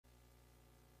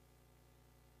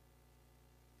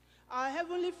Our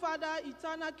Heavenly Father,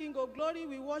 eternal King of glory,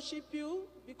 we worship you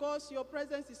because your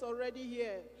presence is already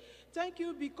here. Thank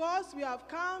you because we have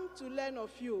come to learn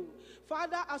of you.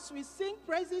 Father, as we sing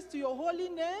praises to your holy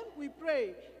name, we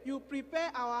pray you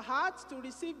prepare our hearts to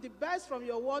receive the best from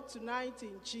your word tonight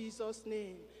in Jesus'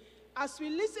 name. As we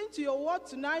listen to your word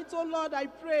tonight, oh Lord, I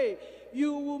pray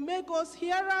you will make us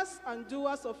hearers and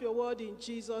doers of your word in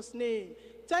Jesus' name.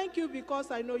 Thank you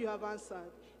because I know you have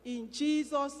answered. In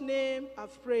Jesus' name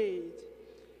I've prayed.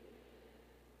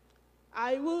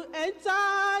 I will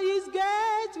enter his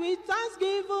gate with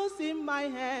thanksgivings in my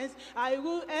hands. I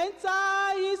will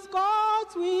enter his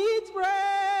court with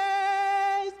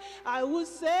praise. I will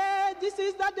say, this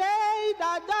is the day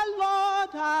that the Lord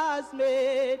has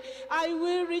made. I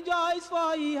will rejoice,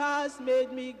 for he has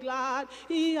made me glad.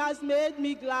 He has made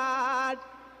me glad.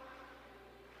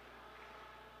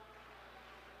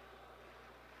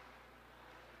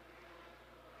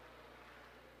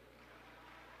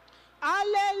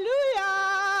 Hallelujah.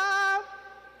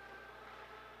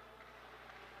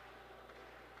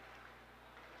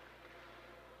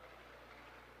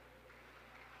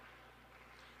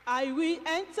 I will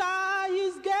enter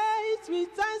his gates with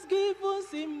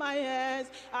thanksgivings in my hands.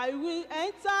 I will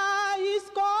enter his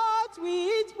court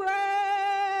with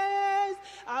praise.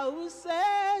 I will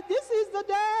say, this is the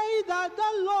day that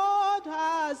the Lord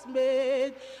has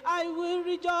made. I will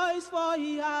rejoice, for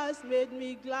he has made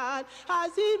me glad.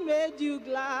 Has he made you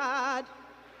glad?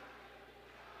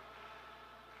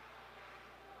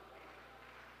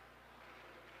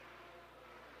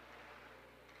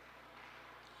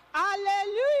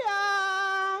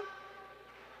 Hallelujah.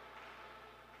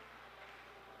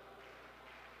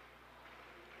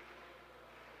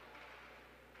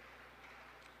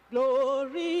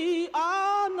 Glory,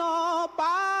 honor,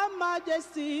 power,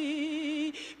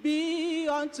 majesty be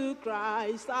unto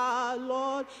Christ our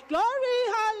Lord. Glory,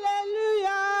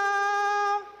 hallelujah.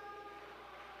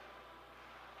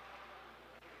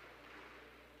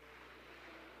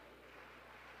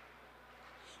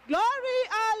 Glory,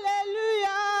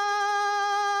 hallelujah.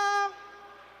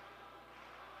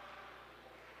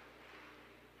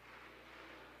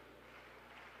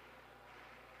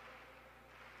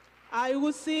 I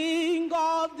will sing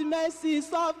of the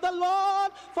mercies of the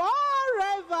Lord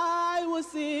forever. I will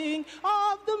sing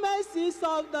of the mercies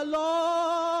of the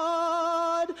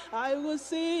Lord. I will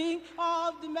sing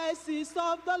of the mercies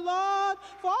of the Lord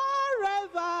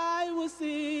forever. I will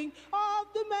sing of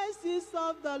the mercies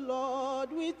of the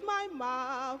Lord with my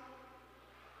mouth.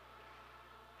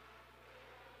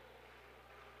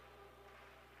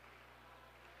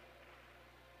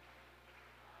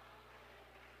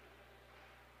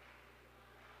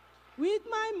 With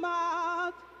my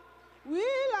mouth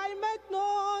will I make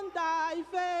known thy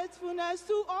faithfulness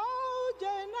to all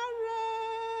generations.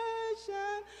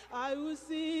 I will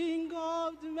sing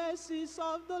of the mercies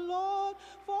of the Lord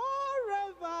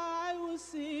forever. I will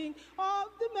sing of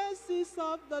the mercies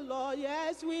of the Lord.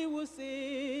 Yes, we will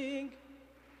sing.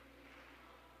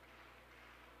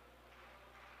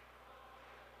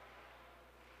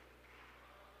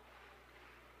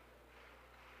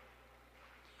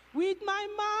 With my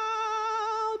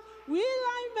mouth will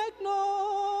I make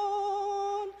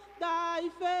known thy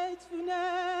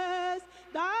faithfulness,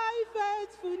 thy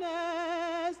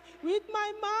faithfulness. With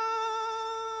my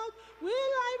mouth will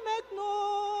I make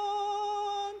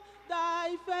known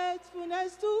thy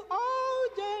faithfulness to all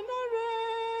generations.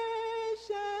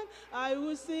 I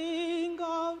will sing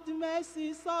of the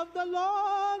mercies of the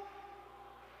Lord.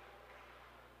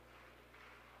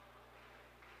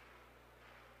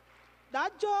 The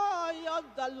joy of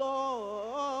the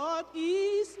Lord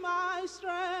is my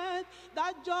strength.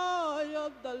 The joy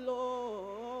of the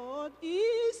Lord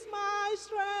is my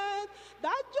strength.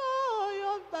 The joy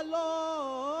of the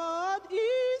Lord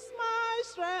is my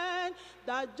strength.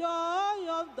 The joy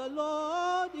of the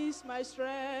Lord is my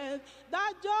strength.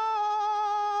 The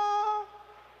joy.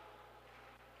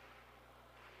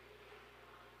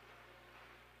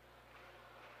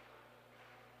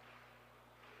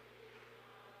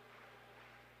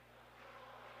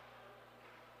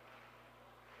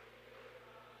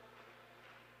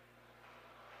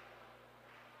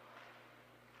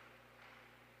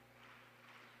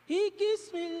 He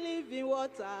gives me living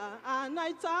water, and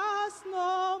I thirst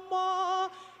no more.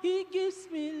 He gives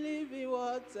me living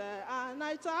water, and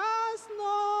I thirst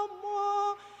no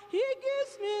more. He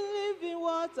gives me living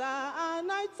water, and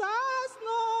I thirst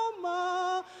no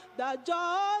more. The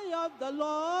joy of the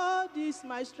Lord is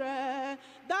my strength.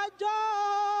 The joy.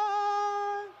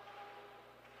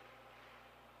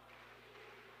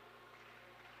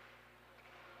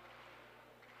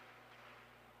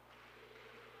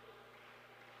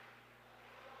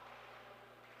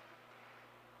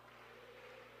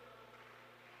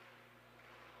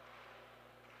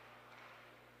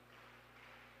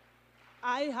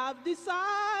 I have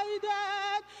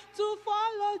decided to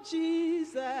follow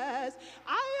Jesus. I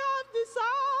have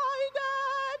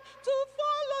decided to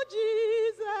follow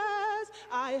Jesus.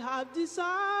 I have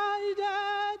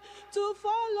decided to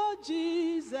follow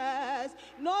Jesus.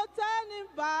 No turning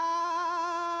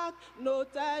back, no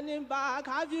turning back.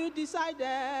 Have you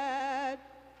decided?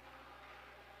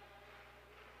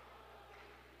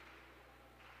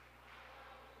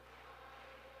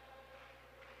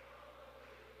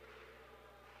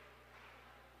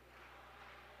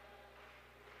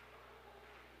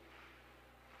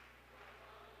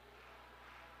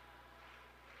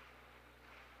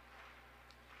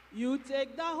 You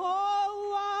take the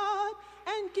whole world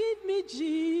and give me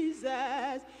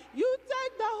Jesus. You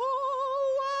take the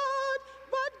whole world,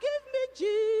 but give me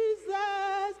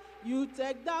Jesus. You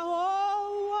take the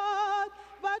whole world,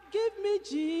 but give me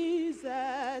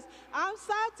Jesus. I'm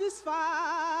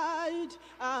satisfied.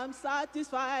 I'm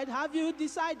satisfied. Have you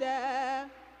decided?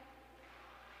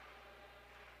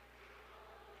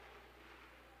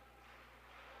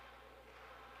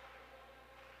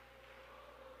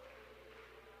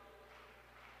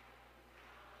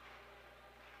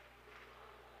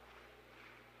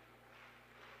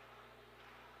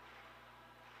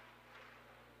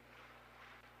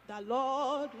 The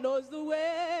Lord knows the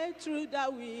way through the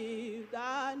wilderness.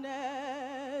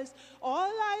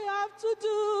 All I have to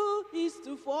do is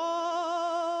to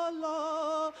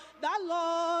follow. The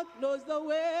Lord knows the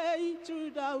way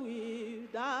through the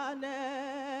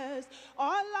wilderness.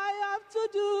 All I have to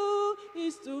do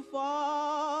is to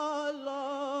follow.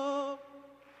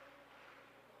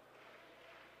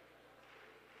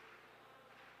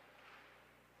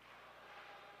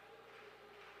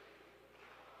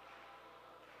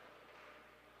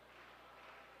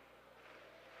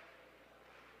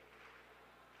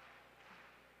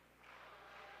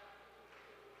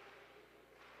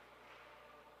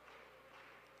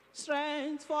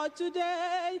 Strength for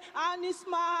today, and it's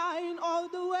mine all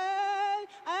the way,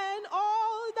 and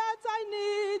all that I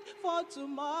need for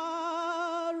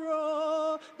tomorrow.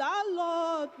 The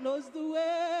Lord knows the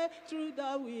way through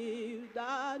the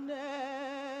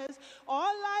wilderness.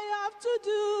 All I have to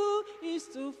do is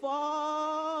to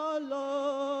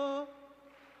follow.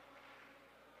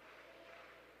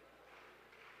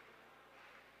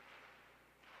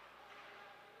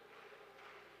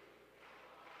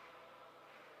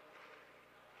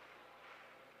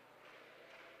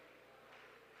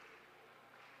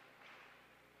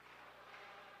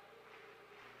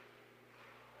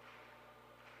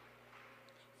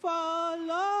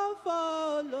 Follow,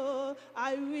 follow,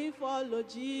 I will follow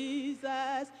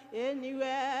Jesus.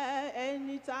 Anywhere,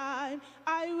 anytime,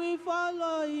 I will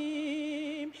follow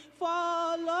him.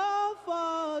 Follow,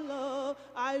 follow,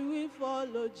 I will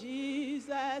follow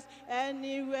Jesus.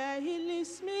 Anywhere he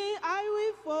leads me, I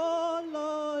will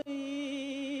follow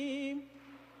him.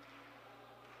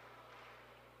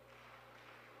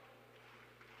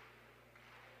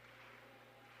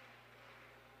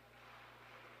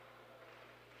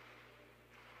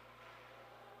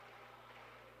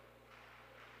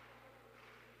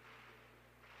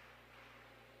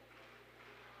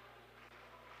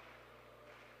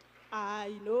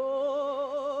 I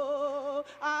know,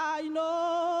 I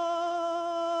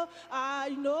know,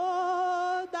 I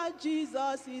know that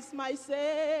Jesus is my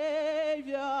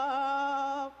Savior.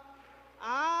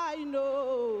 I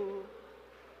know.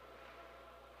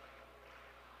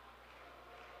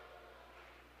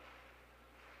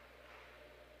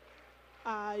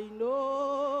 I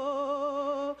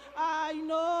know, I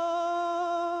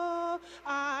know,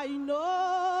 I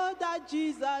know that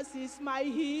Jesus is my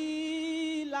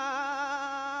healer.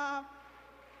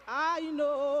 I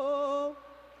know,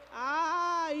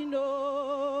 I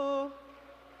know.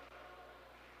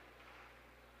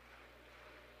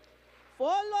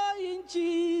 Following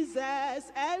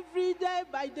Jesus every day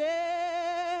by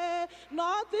day,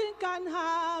 nothing can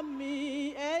harm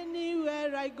me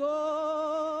anywhere I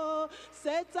go.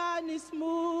 Satan is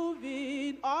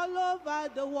moving all over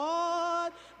the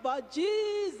world, but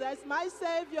Jesus, my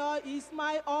Savior, is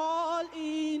my all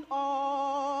in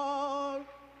all.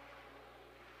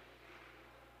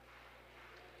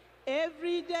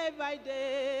 Every day by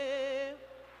day,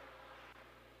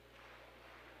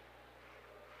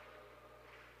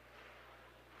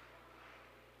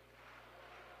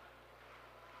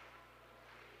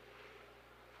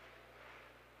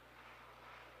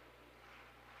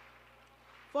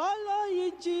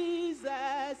 following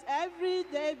Jesus every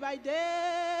day by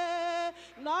day,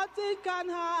 nothing can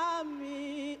harm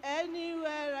me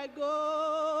anywhere I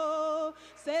go.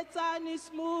 Satan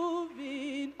is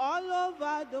moving all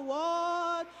over the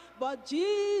world, but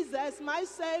Jesus, my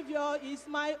Savior, is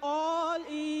my all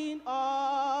in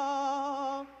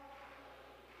all.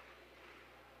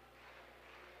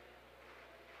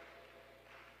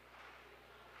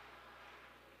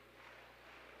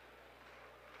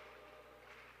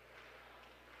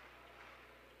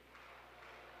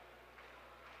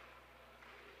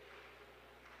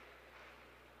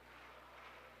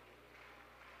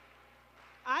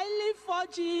 I live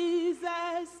for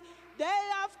Jesus, day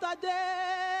after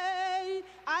day.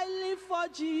 I live for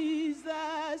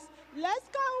Jesus. Let's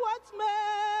come what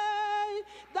may.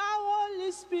 The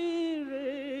Holy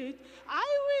Spirit, I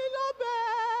will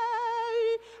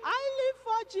obey. I live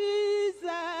for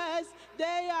Jesus,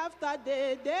 day after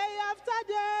day, day after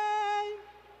day.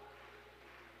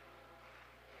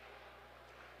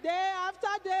 Day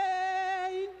after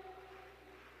day.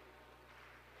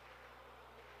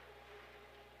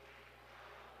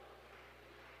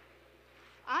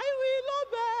 I will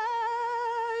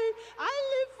obey. I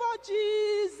live for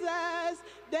Jesus,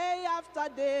 day after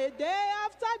day, day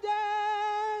after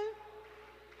day.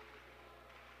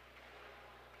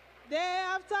 Day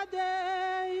after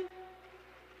day.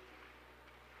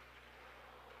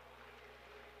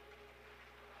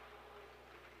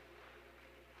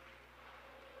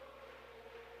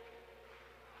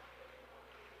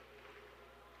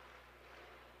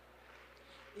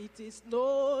 It is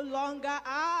no longer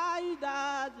I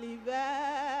that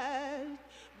liveth,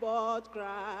 but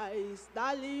Christ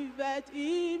that liveth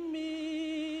in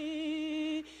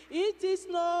me. It is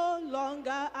no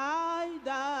longer I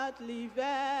that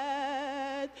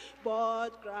liveth, but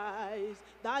Christ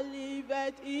that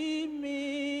liveth in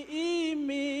me, in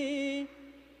me,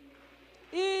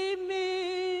 in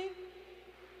me.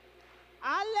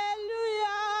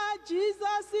 Hallelujah,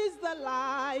 Jesus is the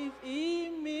life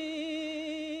in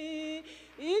me.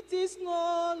 It is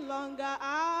no longer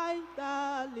I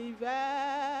that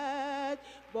liveth,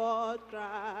 but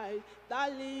Christ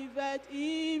that liveth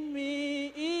in me,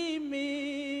 in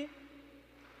me,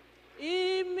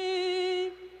 in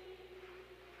me.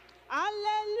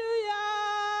 Hallelujah,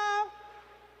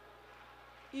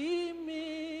 in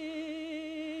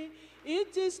me.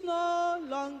 It is no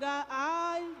longer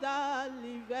I that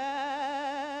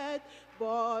liveth,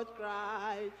 but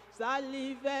Christ that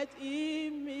liveth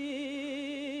in me.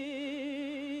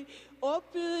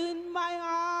 Open my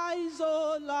eyes,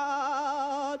 O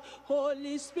Lord.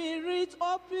 Holy Spirit,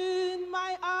 open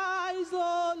my eyes,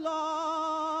 O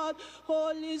Lord.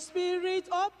 Holy Spirit,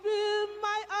 open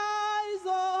my eyes,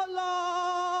 O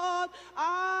Lord.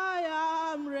 I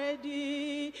am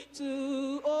ready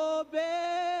to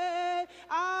obey.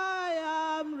 I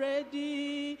am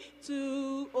ready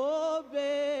to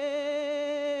obey.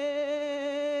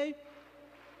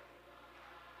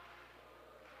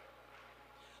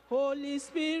 Holy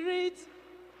Spirit,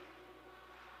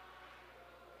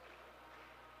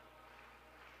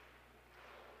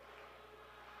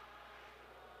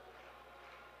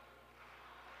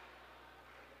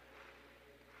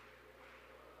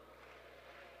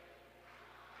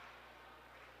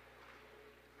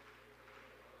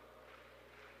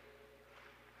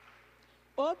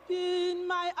 open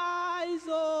my eyes,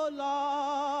 O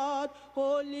Lord.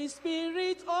 Holy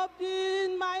Spirit,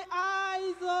 open my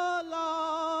eyes, O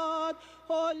Lord.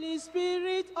 Holy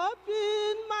Spirit,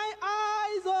 open my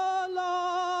eyes, O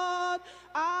Lord.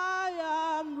 I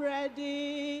am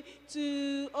ready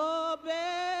to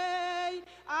obey.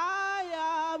 I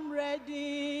am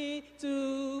ready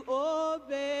to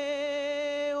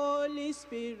obey. Holy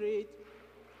Spirit,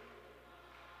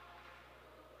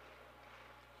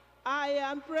 I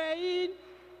am praying.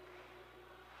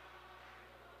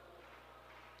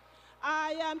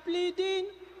 I am pleading.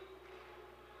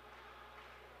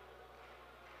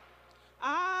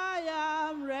 I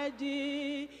am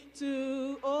ready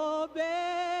to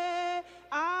obey.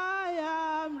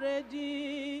 I am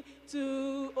ready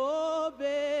to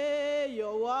obey.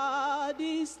 Your word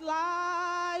is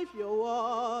life. Your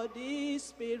word is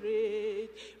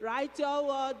spirit. Write your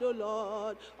word, O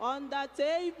Lord, on the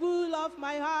table of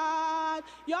my heart.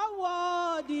 Your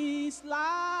word is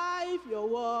life. Your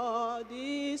word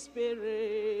is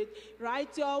spirit.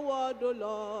 Write your word, O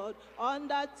Lord, on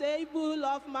the table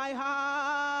of my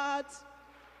heart.